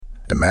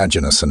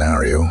Imagine a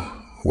scenario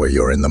where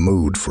you're in the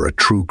mood for a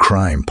true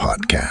crime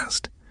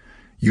podcast.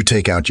 You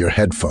take out your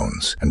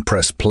headphones and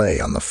press play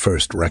on the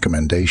first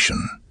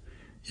recommendation.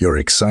 You're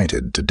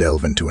excited to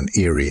delve into an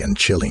eerie and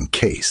chilling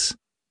case.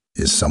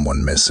 Is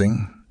someone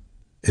missing?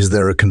 Is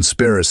there a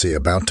conspiracy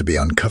about to be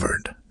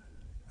uncovered?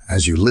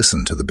 As you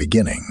listen to the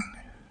beginning,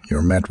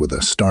 you're met with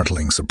a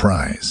startling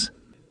surprise.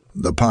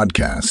 The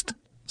podcast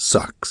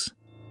sucks.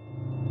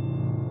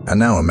 And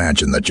now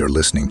imagine that you're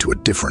listening to a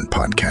different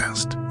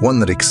podcast, one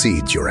that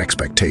exceeds your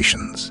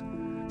expectations.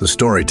 The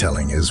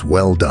storytelling is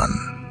well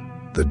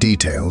done. The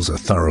details are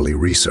thoroughly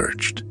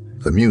researched.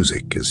 The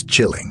music is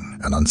chilling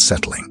and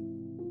unsettling.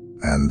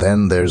 And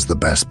then there's the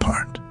best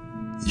part.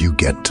 You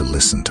get to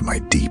listen to my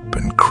deep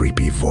and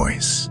creepy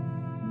voice.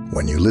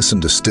 When you listen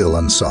to Still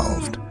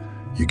Unsolved,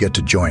 you get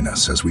to join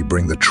us as we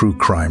bring the true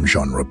crime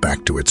genre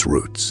back to its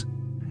roots.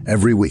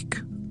 Every week,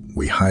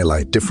 we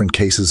highlight different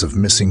cases of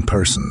missing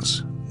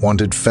persons,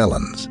 wanted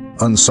felons,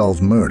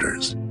 unsolved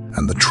murders,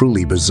 and the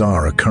truly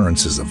bizarre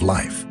occurrences of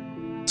life.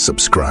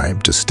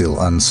 Subscribe to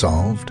Still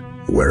Unsolved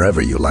wherever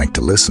you like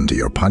to listen to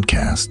your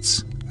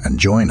podcasts and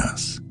join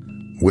us.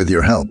 With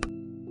your help,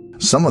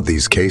 some of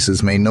these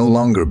cases may no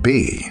longer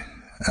be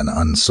an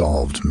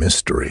unsolved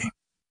mystery.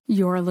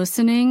 You're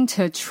listening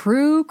to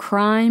True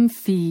Crime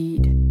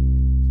Feed.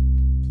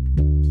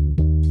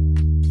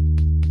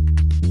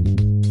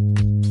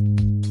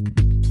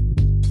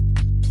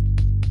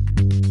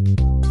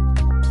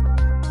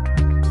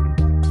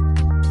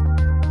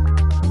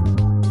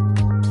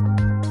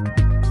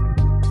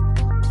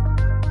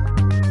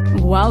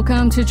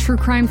 Welcome to True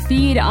Crime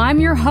Feed.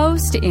 I'm your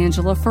host,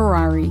 Angela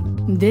Ferrari.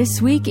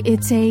 This week,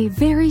 it's a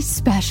very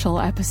special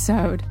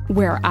episode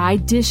where I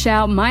dish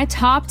out my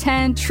top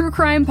 10 true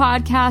crime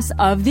podcasts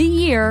of the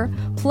year,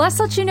 plus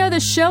let you know the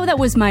show that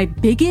was my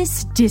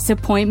biggest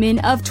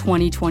disappointment of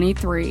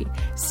 2023.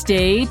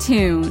 Stay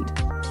tuned.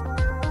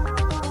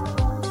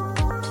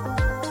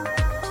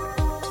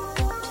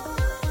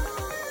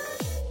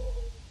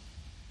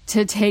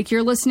 To take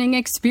your listening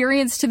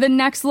experience to the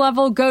next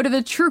level, go to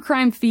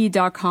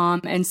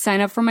thetruecrimefeed.com and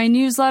sign up for my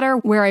newsletter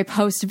where I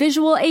post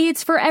visual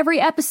aids for every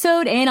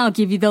episode, and I'll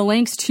give you the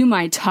links to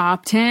my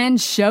top 10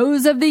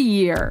 shows of the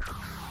year.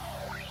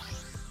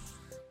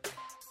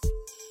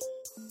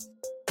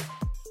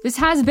 This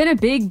has been a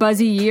big,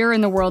 buzzy year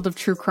in the world of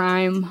true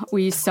crime.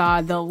 We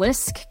saw the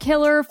Lisk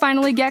killer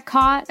finally get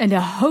caught and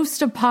a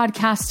host of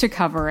podcasts to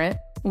cover it.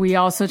 We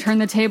also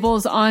turned the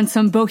tables on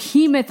some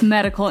behemoth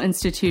medical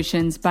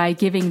institutions by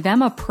giving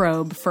them a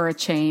probe for a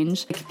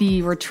change, like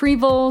the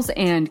retrievals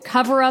and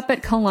cover-up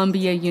at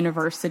Columbia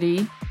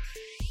University.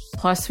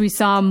 Plus, we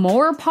saw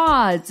more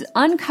pods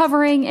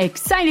uncovering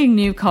exciting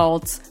new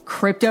cults,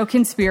 crypto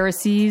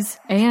conspiracies,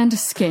 and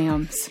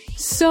scams.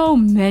 So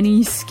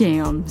many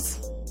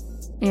scams.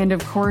 And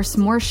of course,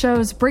 more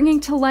shows bringing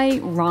to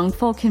light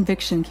wrongful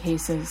conviction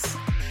cases.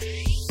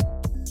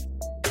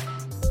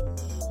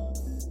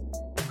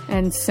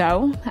 And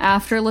so,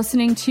 after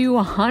listening to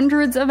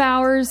hundreds of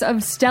hours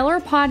of stellar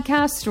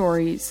podcast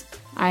stories,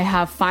 I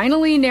have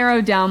finally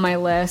narrowed down my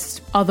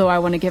list, although I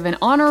want to give an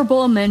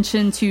honorable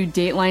mention to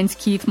Dateline's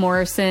Keith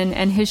Morrison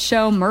and his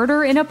show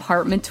Murder in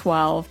Apartment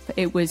 12.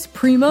 It was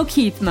Primo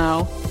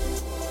Keithmo.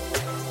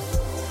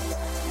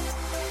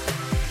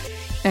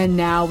 And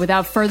now,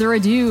 without further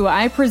ado,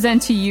 I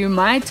present to you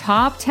my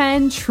top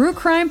 10 true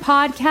crime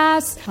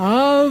podcasts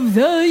of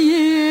the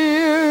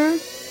year.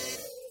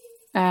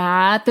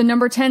 At the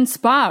number 10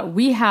 spot,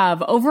 we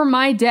have Over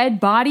My Dead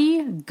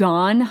Body,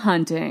 Gone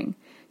Hunting.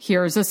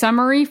 Here's a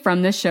summary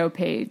from the show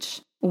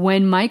page.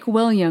 When Mike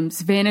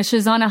Williams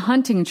vanishes on a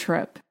hunting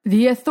trip,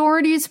 the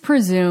authorities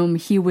presume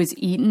he was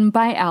eaten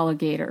by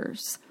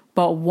alligators.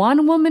 But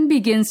one woman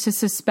begins to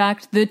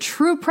suspect the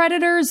true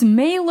predators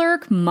may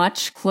lurk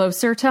much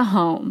closer to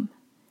home.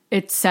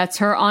 It sets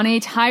her on a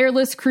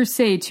tireless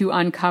crusade to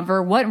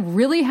uncover what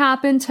really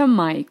happened to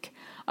Mike.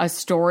 A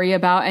story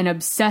about an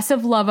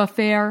obsessive love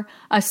affair,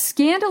 a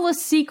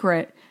scandalous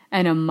secret,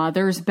 and a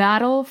mother's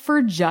battle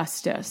for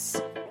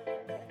justice.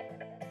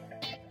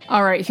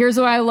 All right, here's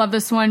why I love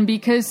this one,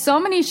 because so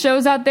many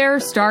shows out there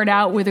start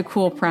out with a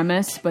cool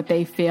premise, but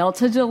they fail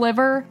to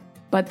deliver.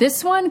 But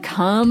this one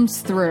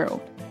comes through.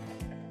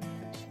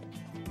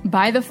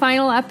 By the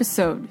final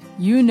episode,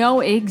 you know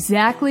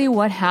exactly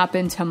what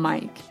happened to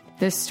Mike.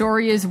 This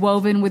story is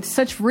woven with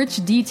such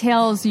rich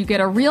details, you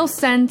get a real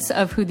sense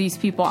of who these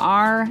people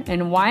are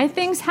and why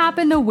things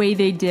happen the way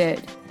they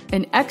did.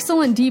 An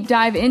excellent deep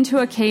dive into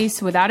a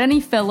case without any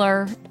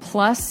filler,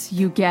 plus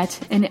you get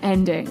an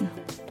ending.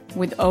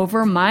 With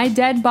Over My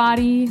Dead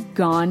Body,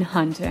 Gone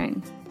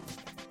Hunting.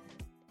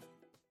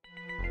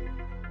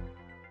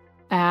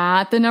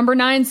 At the number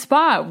 9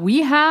 spot,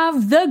 we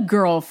have The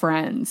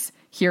Girlfriends.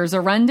 Here's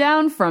a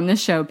rundown from the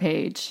show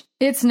page.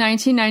 It's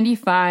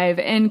 1995,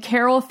 and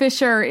Carol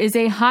Fisher is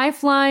a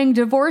high-flying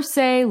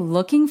divorcee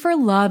looking for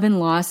love in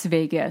Las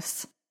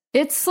Vegas.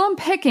 It's slim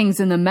pickings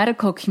in the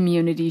medical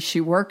community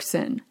she works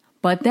in,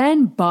 but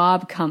then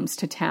Bob comes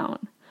to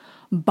town.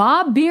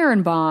 Bob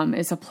Birnbaum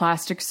is a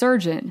plastic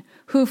surgeon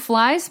who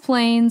flies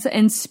planes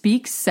and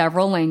speaks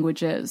several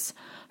languages.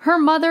 Her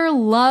mother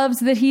loves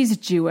that he's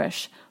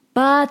Jewish,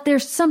 but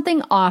there's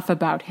something off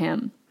about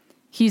him.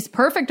 He's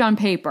perfect on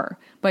paper,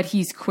 but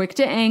he's quick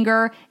to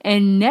anger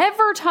and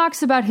never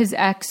talks about his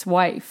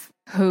ex-wife,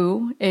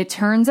 who, it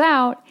turns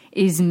out,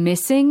 is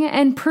missing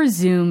and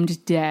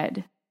presumed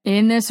dead.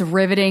 In this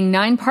riveting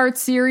 9-part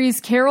series,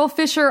 Carol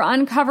Fisher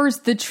uncovers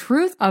the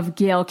truth of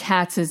Gail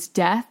Katz's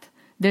death,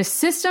 the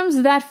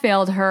systems that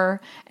failed her,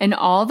 and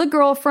all the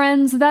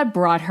girlfriends that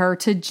brought her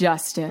to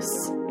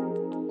justice.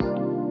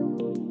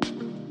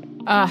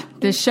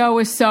 This show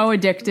is so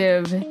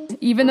addictive.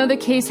 Even though the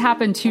case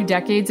happened 2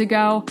 decades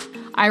ago,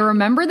 I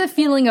remember the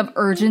feeling of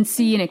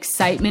urgency and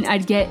excitement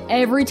I'd get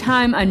every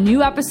time a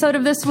new episode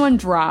of this one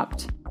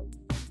dropped.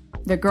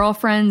 The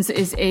Girlfriends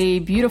is a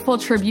beautiful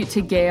tribute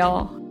to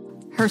Gail.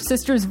 Her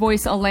sister's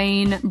voice,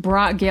 Elaine,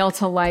 brought Gail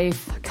to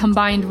life.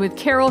 Combined with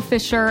Carol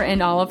Fisher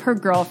and all of her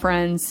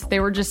girlfriends, they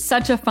were just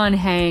such a fun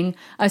hang,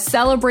 a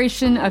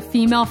celebration of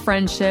female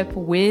friendship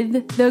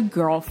with the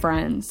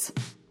Girlfriends.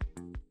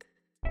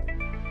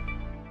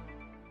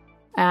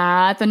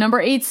 At the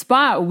number 8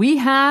 spot, we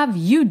have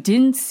You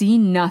Didn't See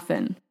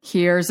Nothing.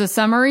 Here's a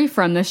summary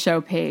from the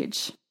show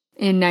page.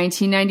 In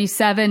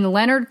 1997,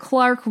 Leonard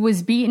Clark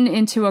was beaten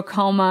into a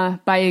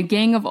coma by a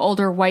gang of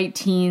older white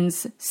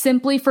teens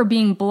simply for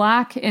being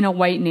black in a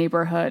white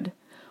neighborhood.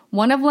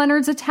 One of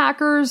Leonard's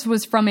attackers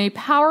was from a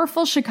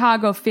powerful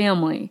Chicago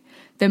family.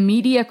 The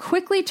media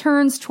quickly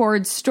turns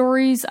towards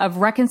stories of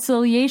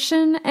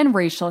reconciliation and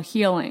racial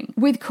healing,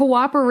 with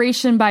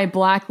cooperation by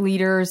black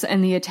leaders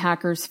and the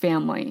attacker's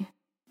family.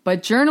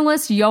 But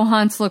journalist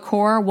Johannes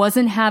LaCour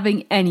wasn't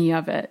having any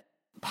of it.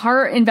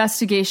 Part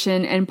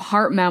investigation and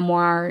part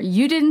memoir,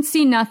 You Didn't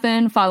See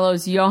Nothing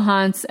follows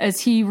Johannes as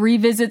he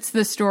revisits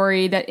the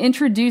story that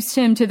introduced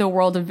him to the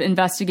world of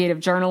investigative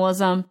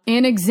journalism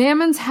and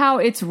examines how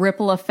its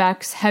ripple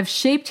effects have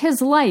shaped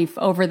his life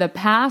over the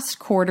past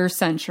quarter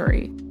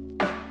century.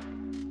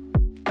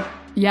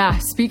 Yeah,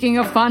 speaking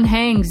of fun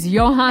hangs,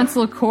 Johannes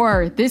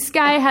LaCour, this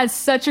guy has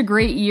such a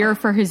great ear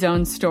for his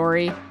own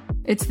story.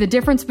 It's the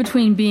difference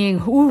between being,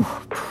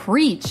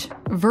 preach,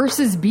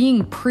 versus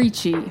being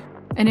preachy.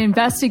 An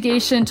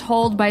investigation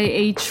told by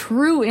a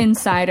true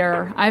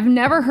insider. I've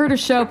never heard a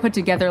show put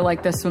together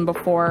like this one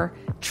before.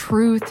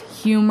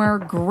 Truth, humor,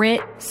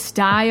 grit,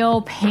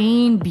 style,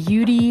 pain,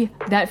 beauty.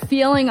 That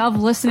feeling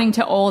of listening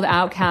to old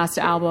Outkast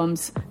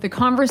albums. The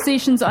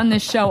conversations on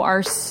this show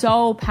are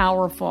so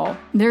powerful.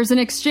 There's an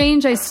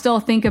exchange I still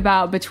think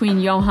about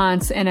between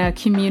Johannes and a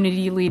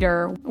community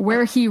leader,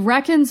 where he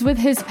reckons with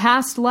his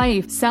past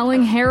life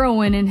selling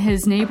heroin in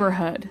his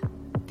neighborhood.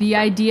 The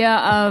idea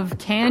of,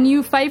 can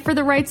you fight for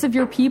the rights of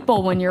your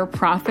people when you're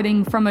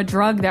profiting from a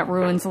drug that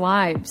ruins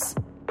lives?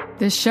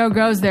 This show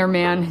goes there,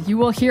 man. You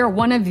will hear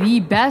one of the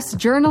best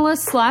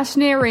journalists /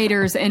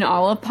 narrators in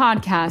all of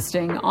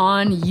podcasting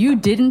on You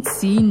Didn't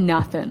See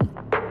Nothing.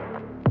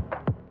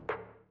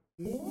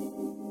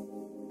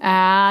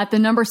 At the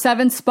number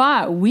 7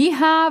 spot, we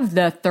have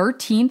The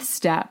 13th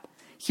Step.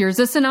 Here's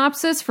a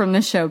synopsis from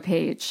the show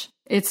page.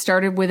 It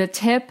started with a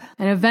tip,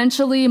 and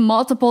eventually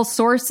multiple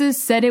sources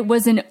said it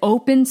was an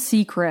open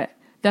secret.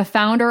 The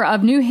founder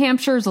of New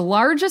Hampshire's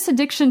largest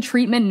addiction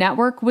treatment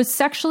network was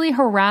sexually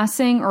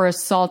harassing or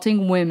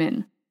assaulting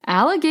women.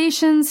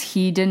 Allegations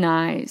he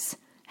denies.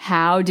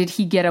 How did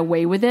he get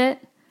away with it?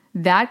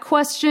 That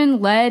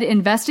question led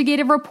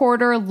investigative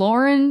reporter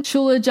Lauren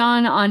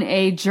Chulajan on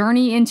a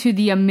journey into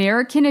the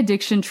American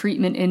addiction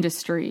treatment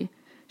industry.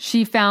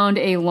 She found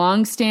a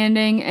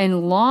long-standing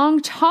and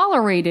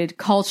long-tolerated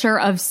culture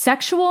of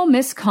sexual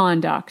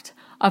misconduct,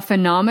 a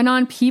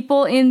phenomenon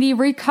people in the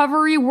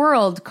recovery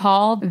world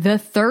call the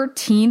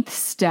 13th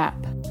step.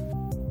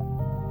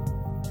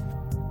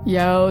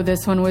 Yo,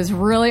 this one was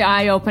really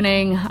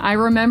eye-opening. I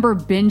remember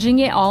binging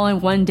it all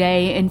in one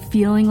day and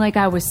feeling like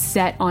I was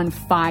set on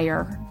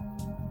fire.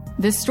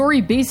 This story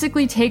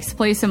basically takes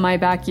place in my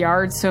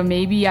backyard, so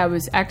maybe I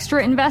was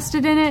extra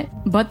invested in it,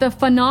 but the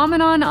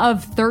phenomenon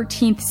of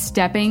 13th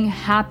stepping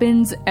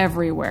happens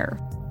everywhere.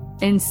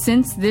 And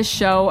since this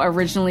show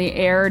originally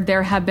aired,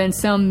 there have been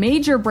some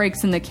major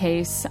breaks in the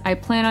case. I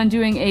plan on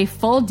doing a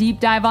full deep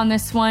dive on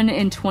this one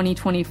in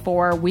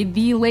 2024 with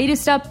the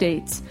latest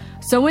updates.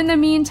 So in the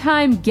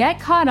meantime, get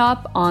caught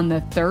up on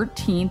the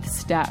 13th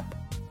step.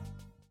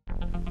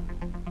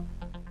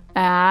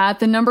 At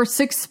the number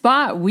 6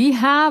 spot, we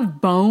have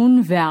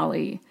Bone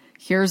Valley.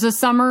 Here's a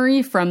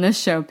summary from the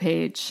show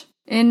page.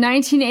 In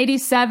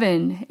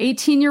 1987,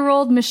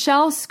 18-year-old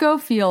Michelle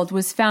Schofield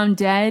was found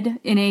dead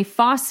in a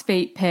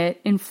phosphate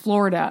pit in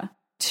Florida.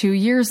 2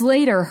 years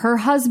later, her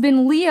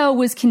husband Leo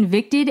was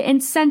convicted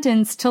and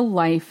sentenced to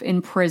life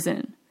in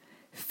prison.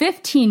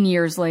 15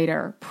 years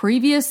later,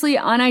 previously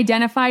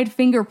unidentified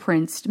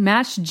fingerprints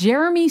matched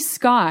Jeremy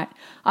Scott,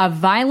 a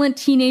violent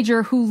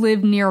teenager who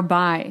lived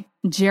nearby.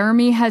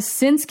 Jeremy has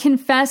since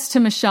confessed to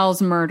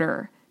Michelle's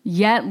murder,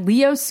 yet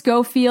Leo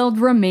Schofield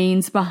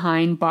remains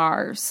behind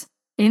bars.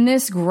 In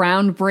this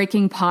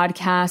groundbreaking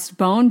podcast,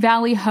 Bone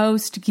Valley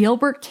host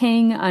Gilbert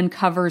King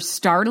uncovers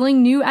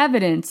startling new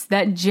evidence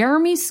that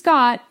Jeremy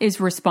Scott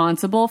is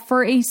responsible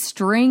for a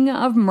string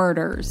of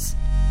murders.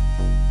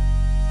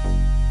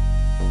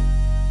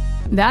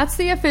 That's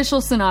the official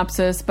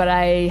synopsis, but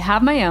I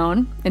have my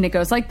own, and it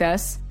goes like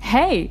this.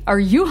 Hey, are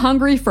you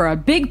hungry for a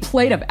big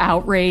plate of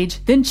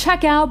outrage? Then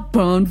check out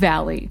Bone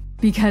Valley.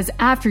 Because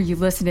after you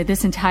listen to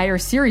this entire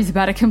series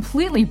about a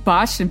completely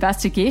botched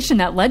investigation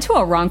that led to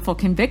a wrongful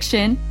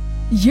conviction,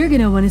 you're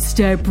gonna want to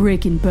start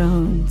breaking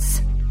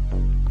bones.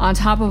 On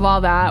top of all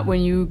that,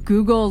 when you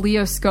Google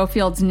Leo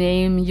Schofield's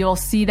name, you'll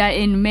see that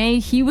in May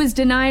he was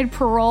denied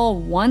parole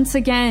once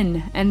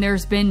again, and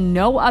there's been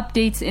no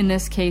updates in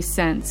this case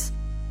since.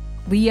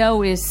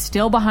 Leo is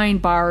still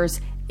behind bars.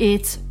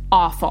 It's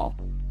awful.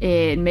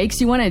 It makes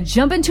you want to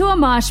jump into a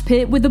mosh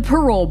pit with the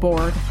parole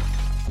board.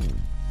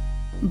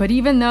 But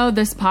even though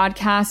this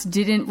podcast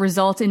didn't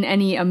result in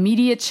any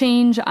immediate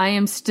change, I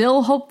am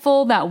still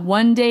hopeful that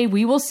one day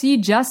we will see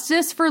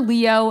justice for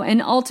Leo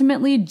and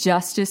ultimately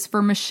justice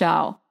for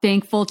Michelle.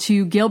 Thankful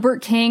to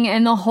Gilbert King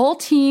and the whole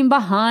team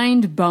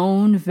behind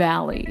Bone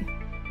Valley.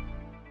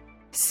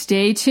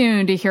 Stay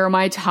tuned to hear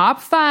my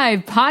top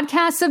 5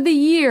 podcasts of the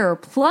year,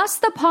 plus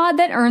the pod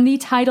that earned the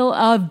title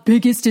of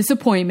Biggest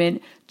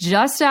Disappointment,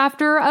 just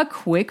after a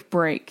quick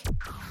break.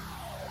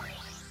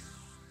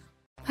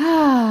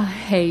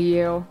 Hey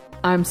you.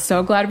 I'm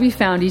so glad we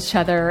found each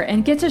other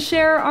and get to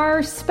share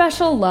our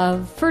special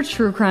love for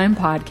true crime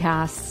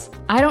podcasts.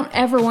 I don't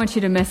ever want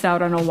you to miss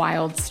out on a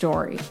wild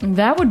story.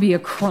 That would be a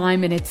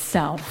crime in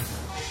itself.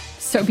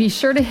 So be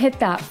sure to hit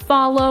that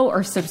follow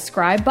or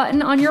subscribe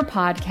button on your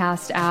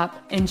podcast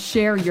app and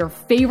share your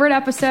favorite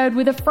episode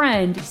with a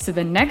friend so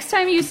the next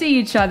time you see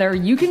each other,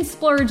 you can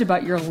splurge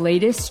about your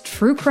latest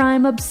true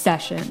crime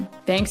obsession.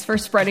 Thanks for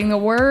spreading the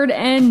word,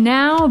 and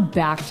now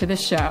back to the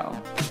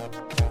show.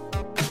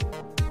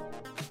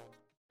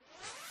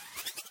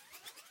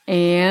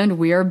 And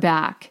we're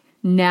back.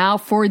 Now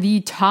for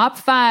the top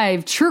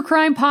 5 true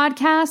crime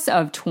podcasts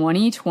of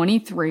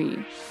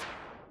 2023.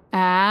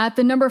 At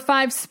the number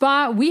 5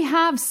 spot, we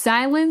have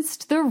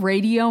Silenced the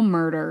Radio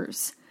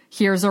Murders.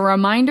 Here's a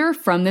reminder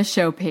from the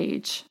show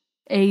page.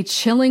 A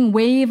chilling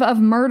wave of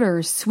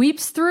murders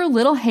sweeps through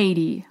Little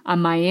Haiti, a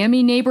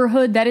Miami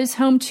neighborhood that is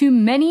home to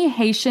many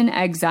Haitian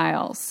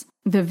exiles.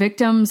 The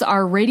victims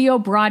are radio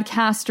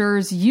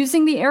broadcasters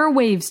using the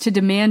airwaves to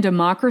demand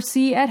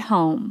democracy at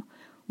home.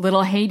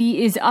 Little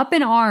Haiti is up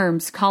in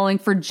arms, calling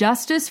for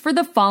justice for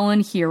the fallen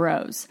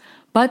heroes,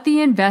 but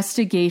the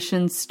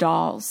investigation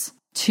stalls.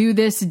 To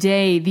this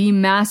day, the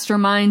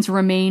masterminds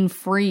remain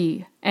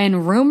free,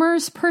 and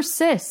rumors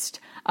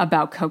persist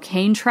about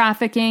cocaine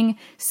trafficking,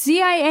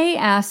 CIA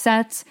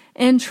assets,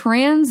 and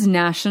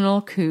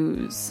transnational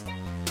coups.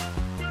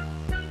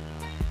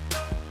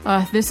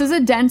 This is a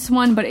dense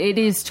one, but it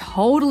is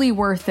totally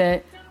worth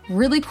it.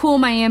 Really cool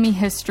Miami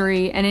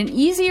history, and an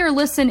easier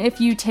listen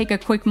if you take a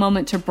quick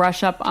moment to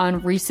brush up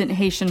on recent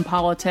Haitian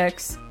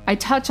politics. I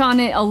touch on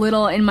it a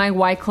little in my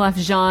Wyclef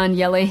Jean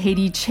Yele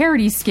Haiti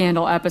charity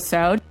scandal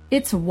episode.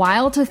 It's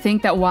wild to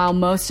think that while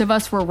most of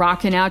us were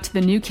rocking out to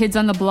the New Kids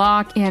on the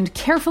Block and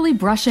carefully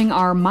brushing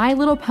our My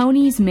Little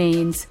Ponies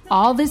manes,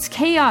 all this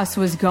chaos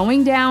was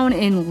going down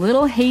in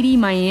Little Haiti,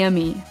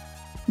 Miami.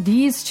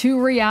 These two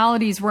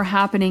realities were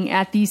happening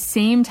at the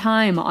same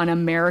time on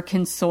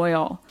American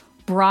soil.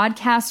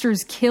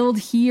 Broadcasters killed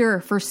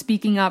here for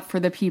speaking up for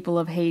the people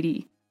of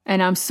Haiti.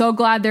 And I'm so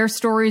glad their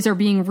stories are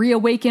being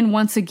reawakened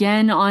once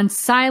again on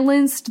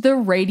Silenced the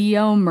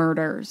Radio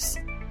Murders.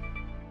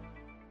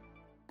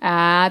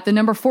 At the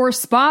number 4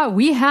 spot,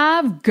 we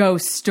have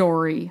Ghost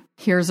Story.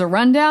 Here's a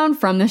rundown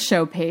from the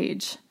show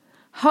page.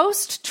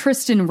 Host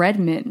Tristan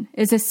Redman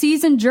is a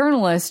seasoned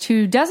journalist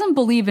who doesn't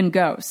believe in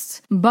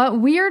ghosts,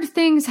 but weird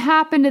things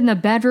happened in the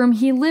bedroom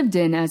he lived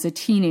in as a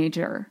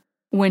teenager.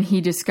 When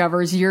he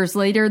discovers years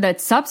later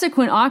that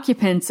subsequent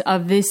occupants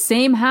of this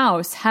same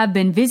house have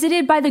been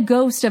visited by the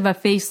ghost of a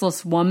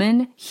faceless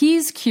woman,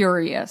 he's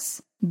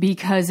curious.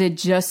 Because it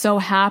just so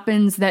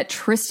happens that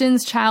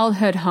Tristan's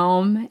childhood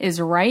home is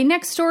right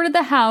next door to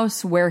the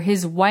house where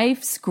his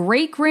wife's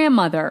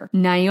great-grandmother,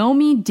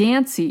 Naomi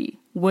Dancy,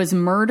 was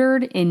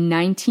murdered in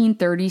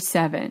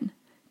 1937.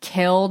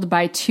 Killed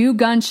by 2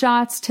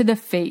 gunshots to the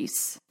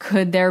face.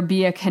 Could there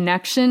be a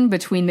connection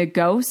between the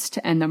ghost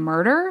and the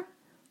murder?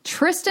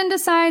 Tristan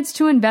decides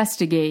to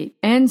investigate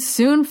and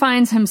soon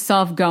finds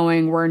himself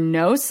going where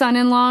no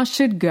son-in-law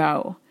should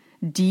go,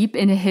 deep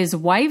into his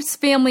wife's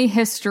family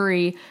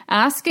history,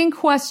 asking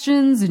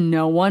questions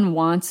no one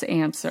wants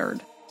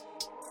answered.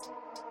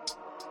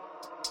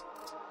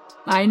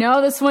 I know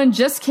this one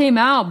just came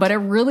out, but it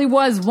really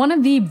was one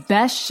of the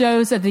best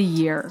shows of the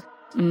year.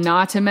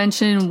 Not to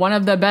mention one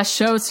of the best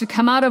shows to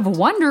come out of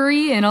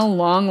Wondery in a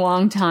long,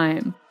 long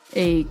time.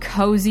 A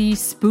cozy,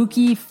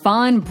 spooky,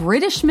 fun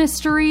British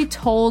mystery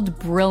told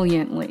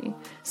brilliantly.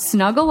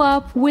 Snuggle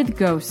up with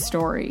Ghost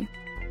Story.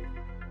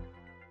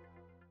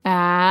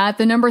 At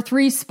the number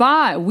 3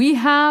 spot, we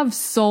have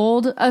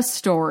Sold a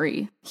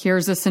Story.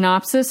 Here's a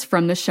synopsis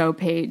from the show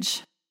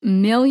page.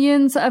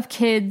 Millions of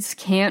kids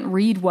can't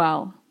read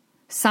well.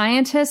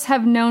 Scientists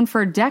have known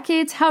for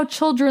decades how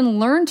children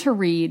learn to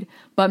read,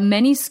 but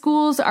many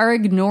schools are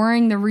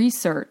ignoring the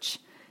research.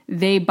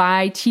 They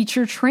buy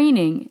teacher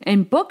training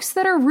and books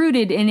that are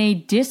rooted in a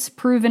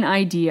disproven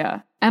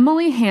idea.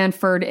 Emily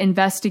Hanford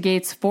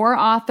investigates 4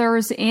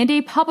 authors and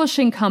a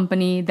publishing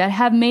company that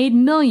have made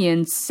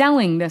millions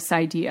selling this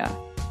idea.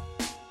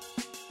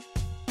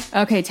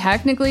 Okay,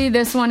 technically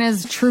this one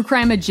is true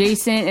crime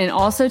adjacent, and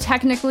also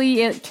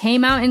technically it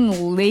came out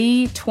in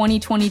late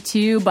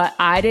 2022, but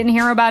I didn't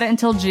hear about it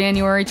until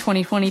January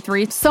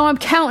 2023, so I'm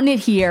counting it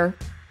here.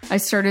 I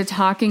started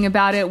talking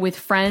about it with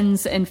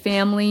friends and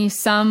family,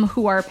 some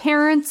who are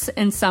parents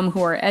and some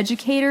who are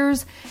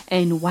educators,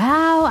 and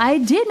wow, I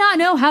did not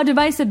know how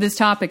divisive this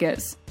topic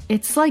is.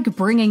 It's like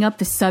bringing up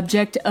the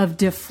subject of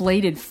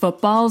deflated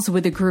footballs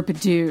with a group of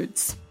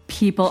dudes.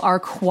 People are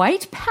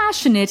quite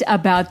passionate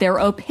about their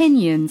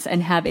opinions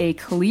and have a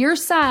clear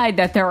side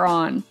that they're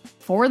on.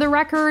 For the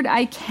record,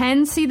 I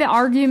can see the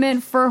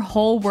argument for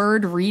whole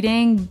word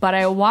reading, but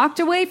I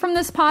walked away from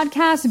this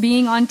podcast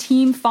being on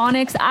Team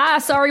Phonics.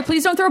 Sorry,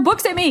 please don't throw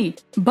books at me.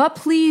 But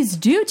please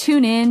do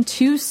tune in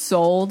to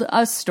Sold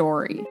a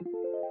Story.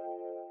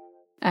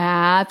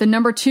 At the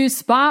number 2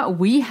 spot,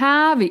 we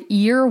have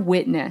Ear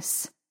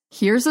Witness.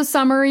 Here's a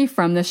summary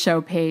from the show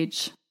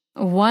page.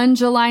 One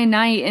July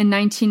night in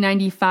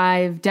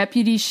 1995,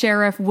 Deputy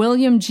Sheriff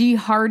William G.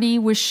 Hardy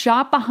was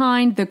shot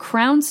behind the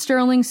Crown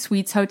Sterling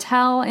Suites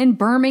Hotel in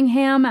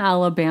Birmingham,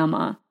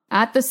 Alabama.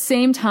 At the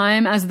same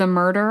time as the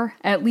murder,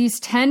 at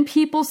least 10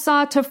 people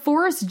saw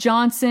TaForest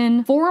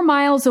Johnson 4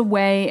 miles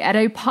away at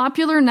a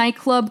popular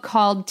nightclub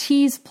called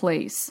T's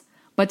Place.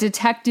 But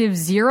detectives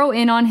zero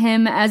in on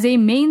him as a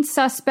main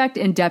suspect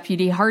in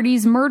Deputy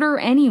Hardy's murder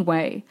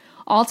anyway,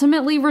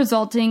 ultimately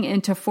resulting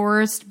in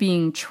TaForest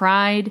being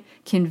tried,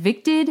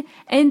 convicted,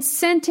 and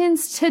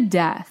sentenced to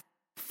death.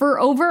 For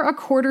over a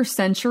quarter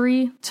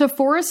century,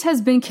 TaForest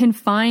has been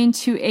confined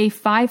to a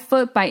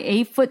 5-foot by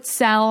 8-foot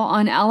cell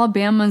on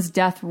Alabama's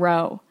death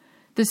row.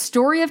 The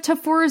story of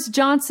TaForest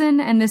Johnson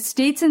and the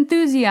state's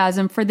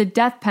enthusiasm for the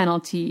death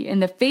penalty in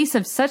the face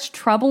of such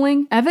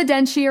troubling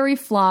evidentiary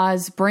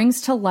flaws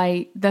brings to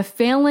light the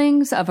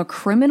failings of a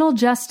criminal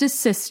justice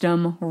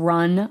system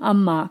run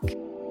amok.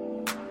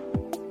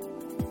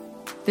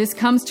 This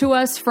comes to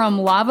us from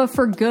Lava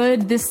for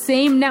Good, the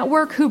same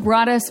network who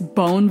brought us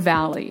Bone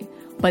Valley.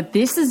 But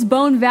this is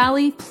Bone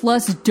Valley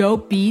plus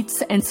dope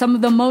beats and some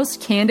of the most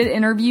candid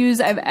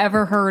interviews I've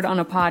ever heard on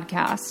a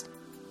podcast.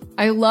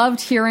 I loved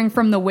hearing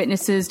from the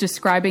witnesses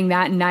describing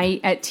that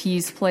night at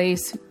T's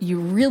Place. You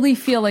really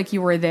feel like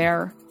you were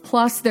there.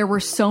 Plus, there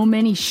were so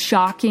many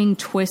shocking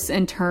twists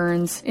and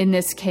turns in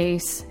this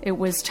case. It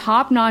was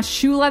top-notch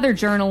shoe leather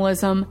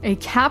journalism, a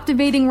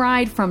captivating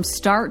ride from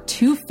start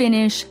to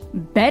finish,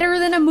 better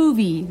than a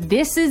movie.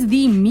 This is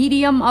the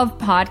medium of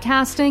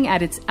podcasting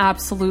at its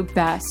absolute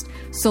best.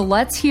 So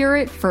let's hear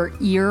it for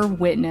Ear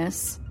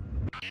Witness.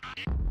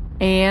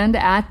 And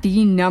at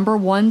the number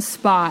 1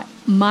 spot,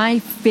 my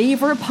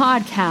favorite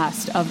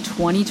podcast of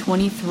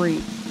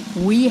 2023,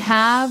 we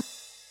have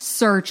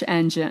Search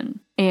Engine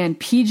and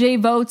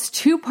PJ Vogt's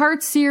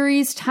 2-part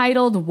series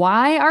titled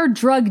Why Are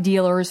Drug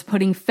Dealers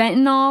Putting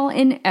Fentanyl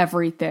in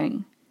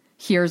Everything?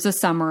 Here's a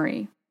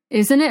summary.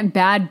 Isn't it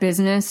bad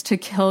business to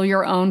kill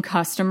your own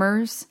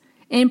customers?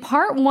 In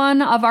part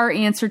 1 of our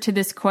answer to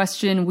this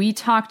question, we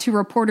talked to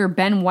reporter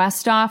Ben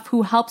Westhoff,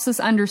 who helps us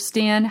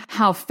understand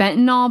how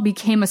fentanyl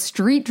became a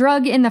street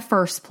drug in the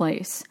first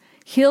place.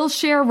 He'll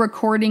share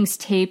recordings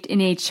taped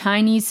in a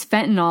Chinese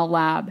fentanyl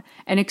lab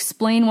and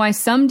explain why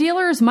some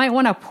dealers might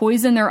want to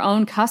poison their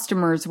own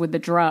customers with the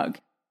drug.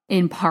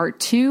 In part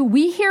 2,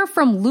 we hear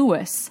from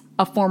Lewis,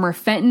 a former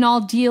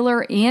fentanyl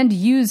dealer and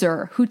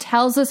user, who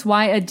tells us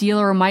why a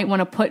dealer might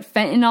want to put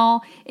fentanyl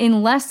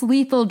in less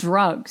lethal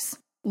drugs.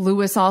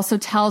 Lewis also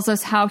tells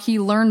us how he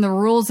learned the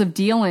rules of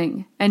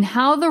dealing and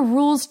how the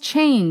rules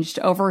changed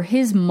over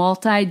his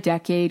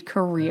multi-decade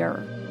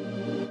career.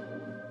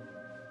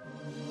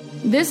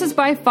 This is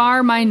by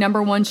far my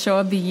number 1 show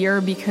of the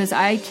year because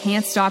I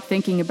can't stop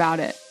thinking about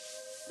it.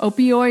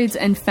 Opioids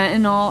and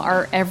fentanyl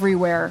are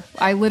everywhere.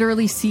 I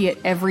literally see it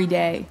every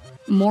day.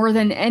 More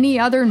than any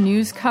other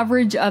news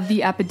coverage of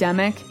the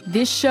epidemic,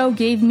 this show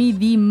gave me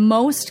the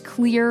most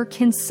clear,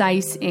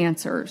 concise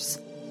answers.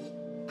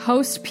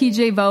 Host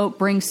PJ Vogt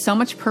brings so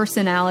much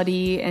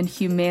personality and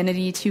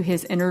humanity to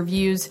his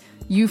interviews,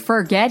 you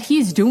forget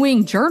he's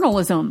doing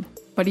journalism.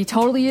 But he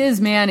totally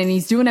is, man, and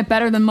he's doing it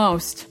better than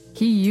most.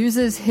 He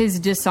uses his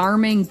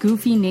disarming,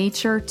 goofy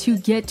nature to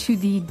get to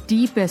the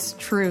deepest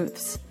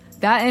truths.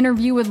 That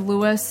interview with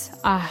Lewis,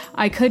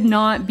 I could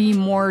not be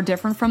more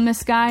different from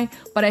this guy,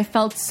 but I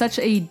felt such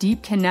a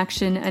deep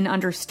connection and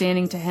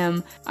understanding to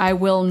him. I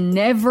will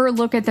never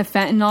look at the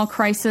fentanyl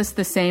crisis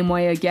the same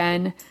way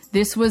again.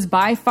 This was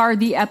by far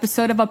the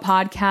episode of a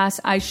podcast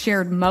I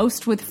shared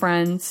most with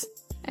friends,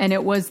 and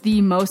it was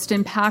the most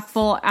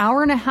impactful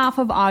hour and a half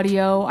of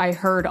audio I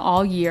heard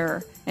all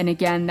year. And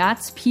again,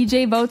 that's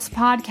PJ Votes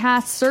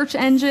podcast search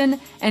engine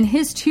and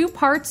his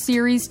 2-part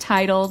series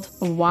titled,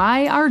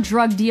 Why Are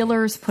Drug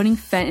Dealers Putting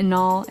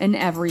Fentanyl in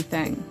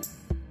Everything?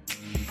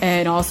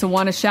 And also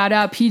want to shout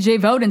out PJ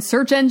Vote and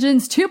Search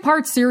Engine's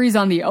 2-part series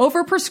on the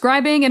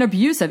overprescribing and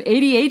abuse of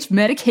ADHD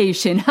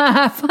medication.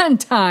 Haha, fun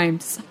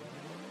times.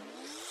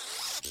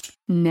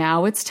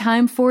 Now it's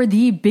time for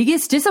the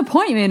biggest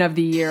disappointment of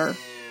the year.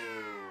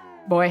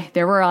 Boy,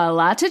 there were a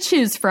lot to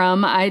choose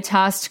from. I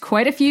tossed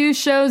quite a few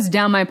shows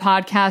down my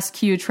podcast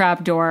queue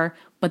trapdoor,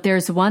 but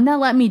there's one that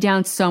let me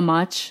down so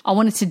much, I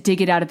wanted to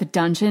dig it out of the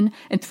dungeon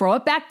and throw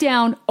it back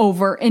down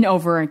over and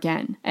over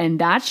again. And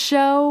that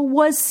show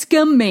was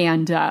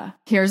Scamanda.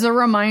 Here's a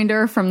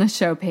reminder from the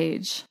show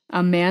page.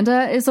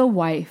 Amanda is a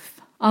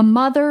wife, a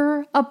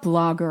mother, a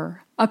blogger,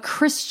 a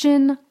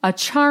Christian, a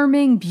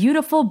charming,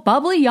 beautiful,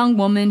 bubbly young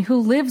woman who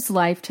lives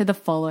life to the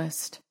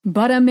fullest.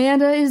 But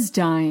Amanda is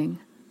dying,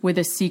 with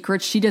a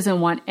secret she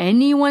doesn't want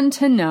anyone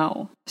to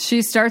know.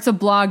 She starts a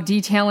blog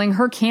detailing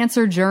her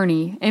cancer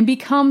journey and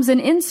becomes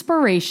an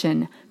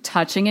inspiration,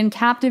 touching and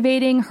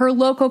captivating her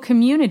local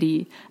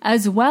community,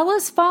 as well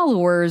as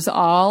followers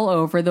all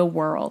over the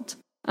world.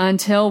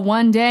 Until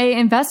one day,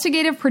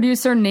 investigative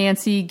producer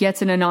Nancy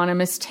gets an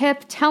anonymous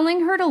tip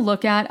telling her to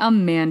look at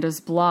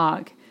Amanda's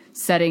blog,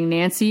 setting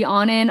Nancy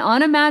on an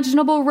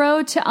unimaginable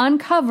road to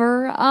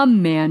uncover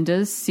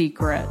Amanda's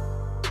secret.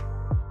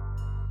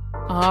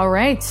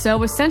 Alright,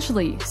 so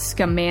essentially,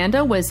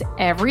 Scamanda was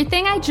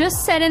everything I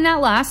just said in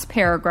that last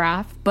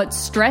paragraph, but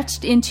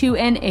stretched into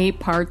an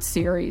 8-part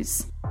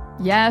series.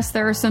 Yes,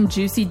 there are some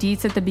juicy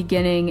deets at the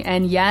beginning,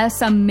 and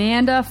yes,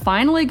 Amanda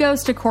finally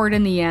goes to court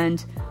in the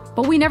end,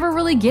 but we never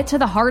really get to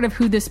the heart of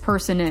who this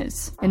person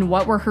is, and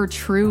what were her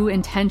true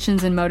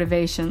intentions and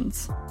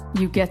motivations.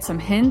 You get some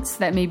hints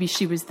that maybe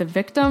she was the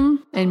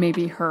victim, and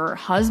maybe her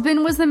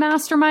husband was the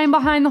mastermind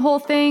behind the whole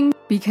thing,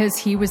 because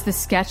he was the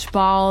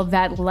sketchball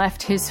that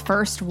left his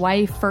first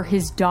wife for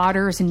his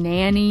daughter's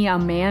nanny,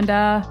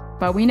 Amanda.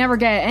 But we never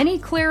get any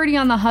clarity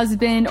on the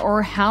husband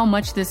or how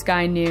much this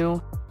guy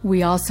knew.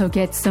 We also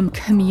get some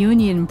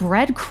communion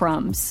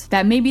breadcrumbs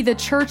that maybe the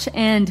church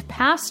and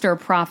pastor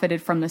profited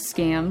from the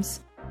scams.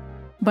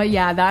 But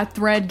yeah, that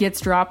thread gets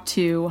dropped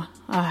too.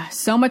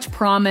 So much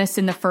promise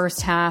in the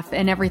first half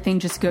and everything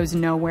just goes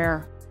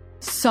nowhere.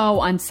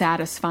 So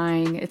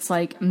unsatisfying. It's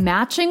like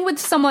matching with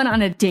someone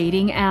on a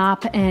dating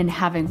app and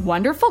having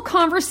wonderful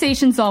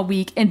conversations all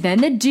week, and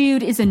then the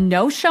dude is a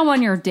no-show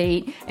on your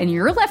date and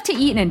you're left to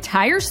eat an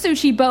entire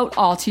sushi boat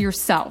all to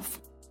yourself.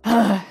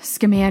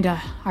 Scamanda,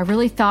 I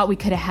really thought we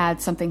could have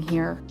had something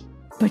here.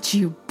 But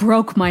you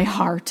broke my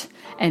heart.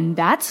 And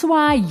that's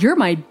why you're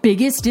my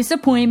biggest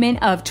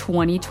disappointment of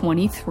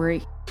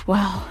 2023.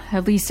 Well,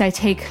 at least I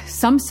take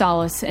some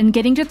solace in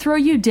getting to throw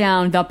you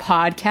down the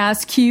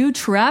podcast queue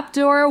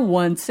trapdoor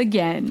once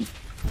again.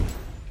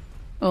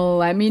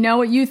 Let me know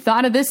what you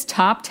thought of this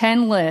top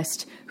 10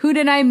 list. Who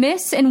did I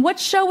miss, and what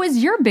show was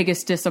your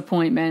biggest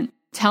disappointment?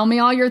 Tell me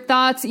all your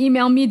thoughts.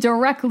 Email me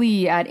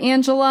directly at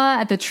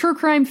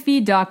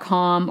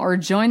angela@thetruecrimefeed.com or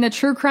join the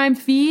True Crime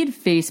Feed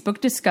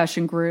Facebook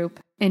discussion group.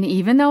 And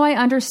even though I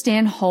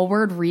understand whole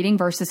word reading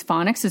versus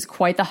phonics is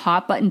quite the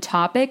hot button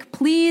topic,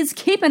 please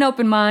keep an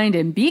open mind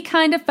and be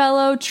kind to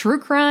fellow True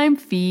Crime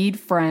Feed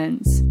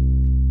friends.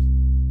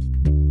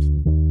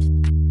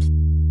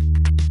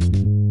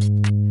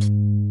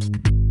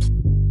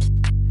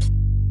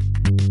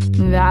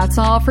 That's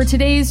all for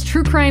today's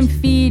True Crime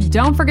Feed.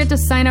 Don't forget to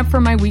sign up for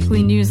my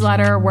weekly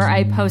newsletter where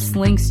I post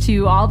links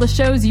to all the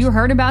shows you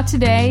heard about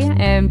today.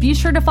 And be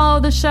sure to follow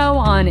the show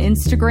on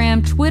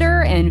Instagram,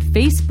 Twitter, and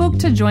Facebook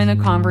to join the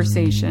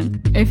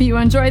conversation. If you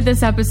enjoyed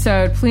this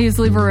episode, please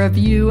leave a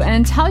review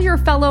and tell your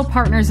fellow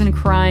partners in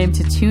crime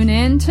to tune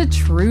in to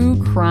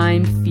True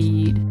Crime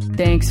Feed.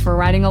 Thanks for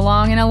riding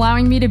along and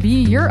allowing me to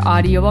be your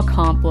audio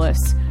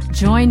accomplice.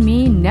 Join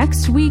me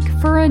next week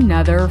for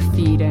another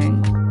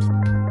feeding.